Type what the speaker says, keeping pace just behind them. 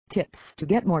Tips to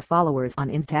get more followers on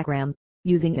Instagram.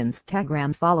 Using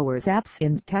Instagram followers apps.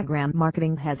 Instagram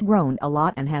marketing has grown a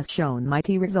lot and has shown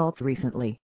mighty results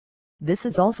recently. This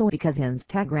is also because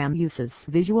Instagram uses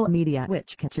visual media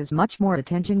which catches much more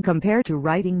attention compared to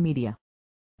writing media.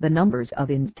 The numbers of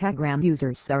Instagram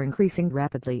users are increasing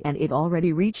rapidly and it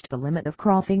already reached the limit of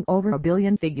crossing over a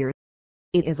billion figure.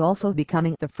 It is also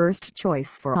becoming the first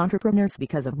choice for entrepreneurs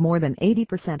because of more than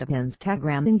 80% of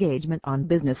Instagram engagement on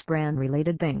business brand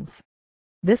related things.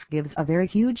 This gives a very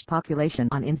huge population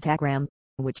on Instagram,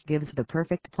 which gives the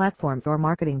perfect platform for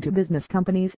marketing to business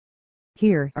companies.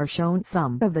 Here are shown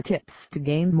some of the tips to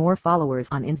gain more followers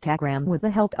on Instagram with the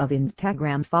help of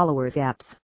Instagram followers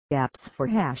apps. Apps for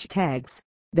hashtags.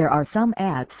 There are some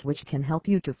apps which can help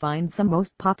you to find some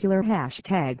most popular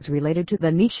hashtags related to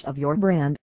the niche of your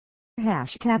brand.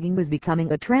 Hashtagging is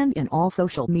becoming a trend in all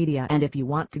social media, and if you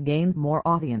want to gain more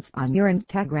audience on your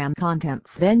Instagram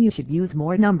contents, then you should use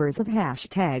more numbers of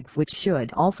hashtags which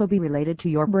should also be related to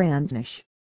your brand's niche.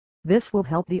 This will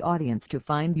help the audience to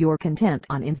find your content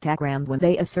on Instagram when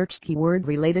they search keyword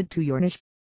related to your niche.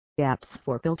 Apps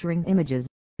for filtering images.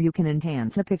 You can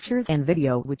enhance the pictures and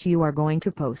video which you are going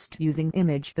to post using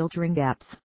image filtering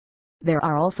apps. There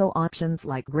are also options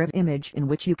like grid image in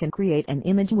which you can create an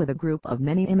image with a group of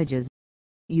many images.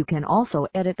 You can also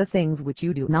edit the things which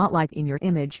you do not like in your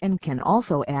image and can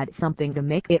also add something to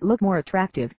make it look more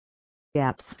attractive.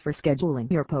 Apps for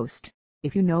scheduling your post.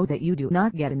 If you know that you do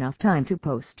not get enough time to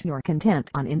post your content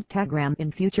on Instagram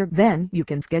in future, then you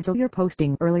can schedule your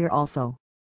posting earlier also.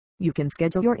 You can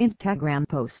schedule your Instagram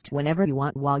post whenever you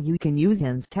want, while you can use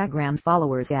Instagram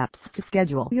followers apps to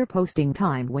schedule your posting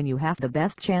time when you have the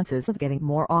best chances of getting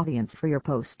more audience for your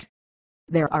post.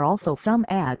 There are also some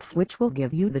apps which will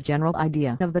give you the general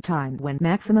idea of the time when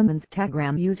maximum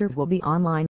Instagram users will be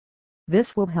online.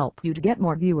 This will help you to get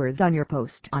more viewers on your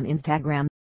post on Instagram.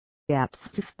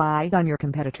 Apps to spy on your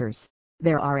competitors.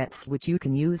 There are apps which you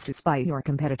can use to spy your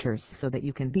competitors so that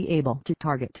you can be able to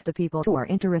target the people who are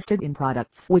interested in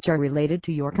products which are related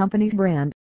to your company's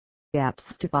brand.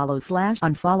 Apps to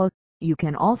follow/unfollow. You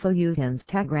can also use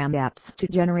Instagram apps to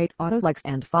generate auto likes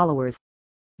and followers.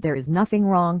 There is nothing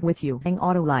wrong with using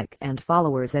auto like and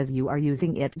followers as you are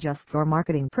using it just for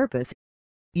marketing purpose.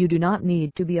 You do not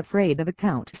need to be afraid of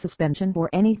account suspension or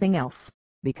anything else,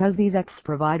 because these apps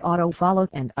provide auto follow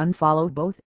and unfollow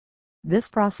both. This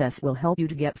process will help you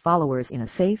to get followers in a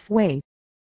safe way.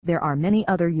 There are many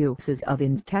other uses of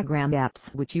Instagram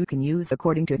apps which you can use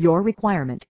according to your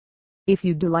requirement. If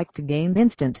you do like to gain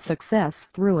instant success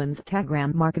through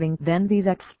Instagram marketing, then these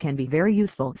apps can be very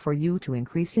useful for you to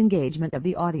increase engagement of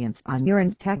the audience on your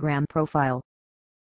Instagram profile.